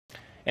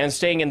And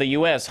staying in the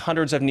U.S.,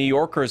 hundreds of New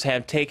Yorkers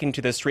have taken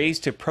to the streets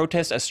to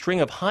protest a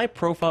string of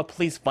high-profile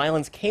police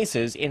violence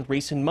cases in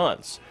recent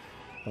months.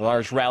 A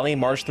large rally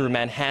marched through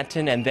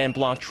Manhattan and then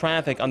blocked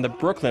traffic on the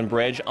Brooklyn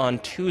Bridge on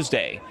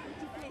Tuesday.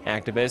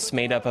 Activists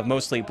made up of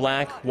mostly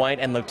black, white,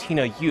 and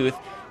Latino youth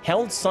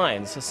held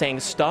signs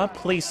saying "Stop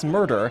Police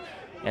Murder"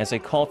 as they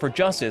called for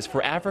justice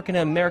for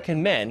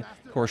African-American men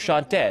who were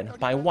shot dead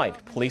by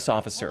white police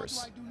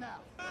officers.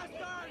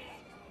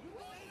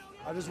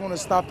 I just want to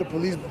stop the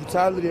police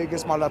brutality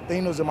against my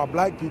Latinos and my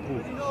black people.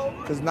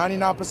 Because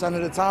 99%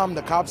 of the time,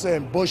 the cops are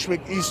in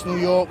Bushwick, East New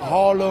York,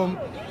 Harlem,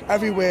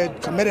 everywhere,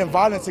 committing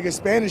violence against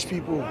Spanish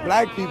people,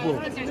 black people.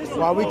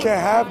 Why we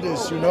can't have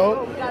this, you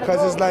know?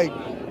 Because it's like,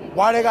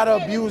 why they got to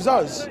abuse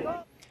us?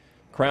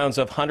 Crowds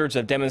of hundreds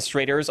of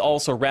demonstrators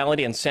also rallied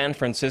in San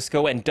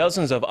Francisco and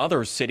dozens of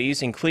other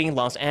cities, including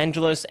Los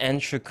Angeles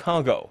and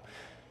Chicago.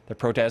 The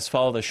protests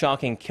followed the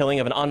shocking killing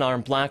of an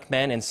unarmed black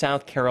man in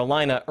South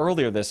Carolina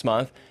earlier this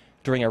month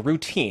during a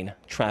routine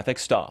traffic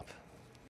stop.